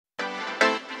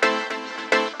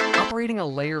Operating a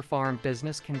layer farm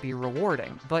business can be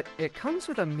rewarding, but it comes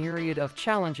with a myriad of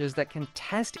challenges that can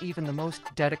test even the most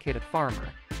dedicated farmer.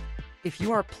 If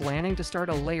you are planning to start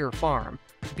a layer farm,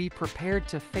 be prepared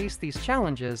to face these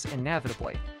challenges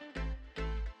inevitably.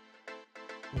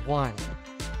 1.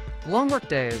 Long work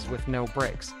days with no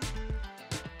breaks.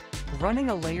 Running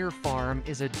a layer farm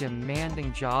is a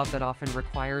demanding job that often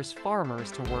requires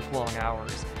farmers to work long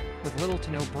hours, with little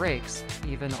to no breaks,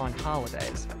 even on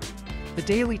holidays. The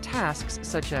daily tasks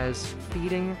such as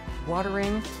feeding,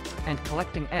 watering, and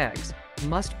collecting eggs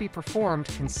must be performed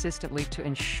consistently to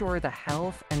ensure the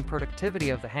health and productivity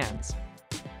of the hens.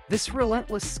 This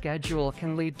relentless schedule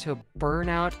can lead to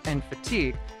burnout and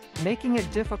fatigue, making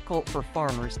it difficult for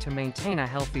farmers to maintain a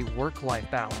healthy work-life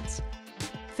balance.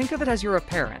 Think of it as you're a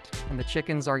parent, and the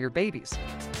chickens are your babies.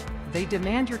 They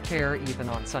demand your care even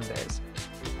on Sundays.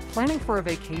 Planning for a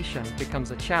vacation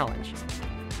becomes a challenge.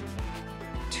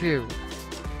 2.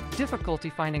 Difficulty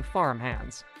finding farm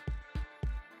hands.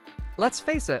 Let's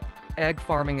face it, egg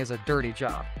farming is a dirty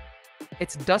job.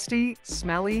 It's dusty,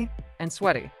 smelly, and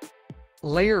sweaty.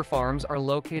 Layer farms are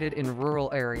located in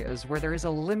rural areas where there is a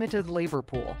limited labor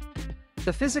pool.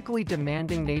 The physically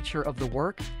demanding nature of the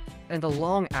work and the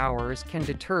long hours can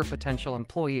deter potential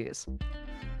employees.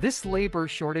 This labor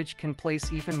shortage can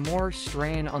place even more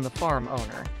strain on the farm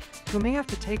owner, who may have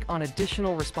to take on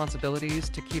additional responsibilities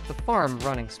to keep the farm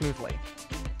running smoothly.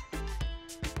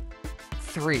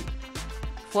 3.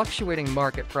 Fluctuating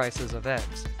market prices of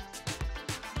eggs.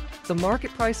 The market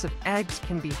price of eggs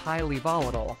can be highly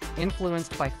volatile,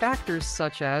 influenced by factors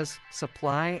such as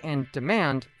supply and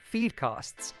demand, feed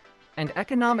costs, and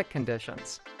economic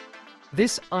conditions.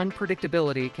 This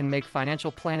unpredictability can make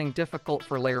financial planning difficult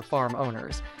for layer farm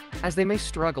owners, as they may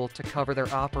struggle to cover their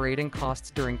operating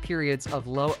costs during periods of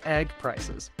low egg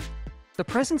prices. The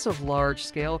presence of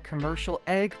large-scale commercial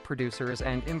egg producers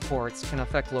and imports can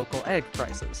affect local egg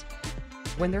prices.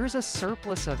 When there is a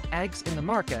surplus of eggs in the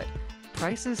market,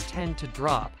 prices tend to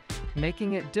drop,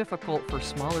 making it difficult for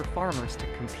smaller farmers to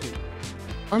compete.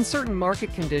 Uncertain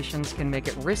market conditions can make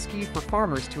it risky for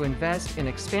farmers to invest in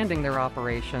expanding their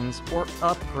operations or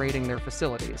upgrading their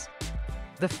facilities.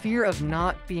 The fear of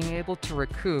not being able to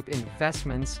recoup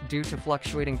investments due to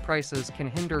fluctuating prices can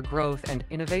hinder growth and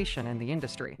innovation in the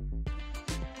industry.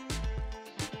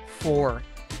 4.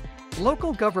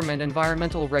 Local government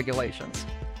environmental regulations.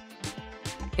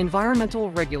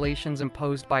 Environmental regulations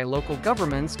imposed by local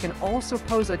governments can also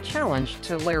pose a challenge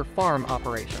to layer farm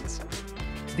operations.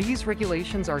 These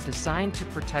regulations are designed to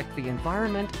protect the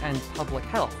environment and public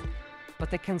health,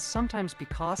 but they can sometimes be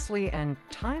costly and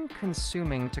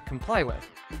time-consuming to comply with.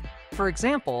 For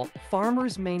example,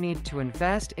 farmers may need to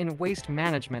invest in waste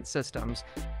management systems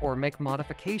or make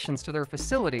modifications to their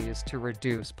facilities to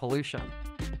reduce pollution.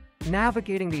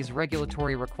 Navigating these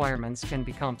regulatory requirements can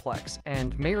be complex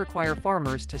and may require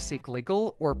farmers to seek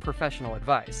legal or professional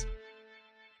advice.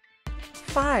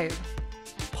 5.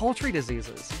 Poultry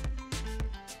diseases.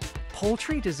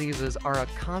 Poultry diseases are a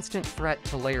constant threat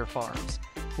to layer farms,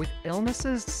 with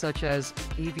illnesses such as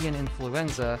avian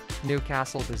influenza,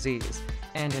 Newcastle disease,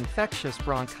 and infectious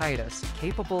bronchitis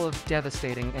capable of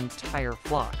devastating entire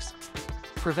flocks.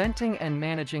 Preventing and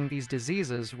managing these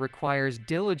diseases requires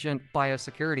diligent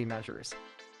biosecurity measures.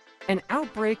 An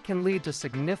outbreak can lead to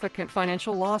significant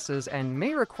financial losses and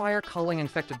may require culling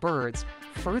infected birds,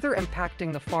 further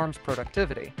impacting the farm's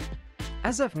productivity.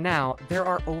 As of now, there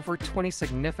are over 20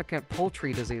 significant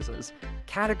poultry diseases,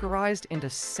 categorized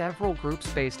into several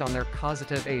groups based on their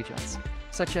causative agents,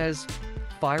 such as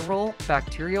viral,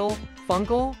 bacterial,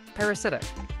 fungal, parasitic,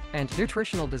 and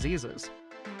nutritional diseases.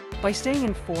 By staying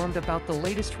informed about the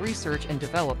latest research and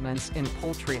developments in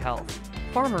poultry health,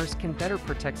 farmers can better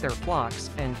protect their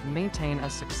flocks and maintain a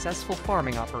successful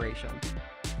farming operation.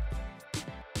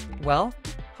 Well,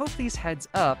 hope these heads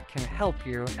up can help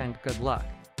you, and good luck.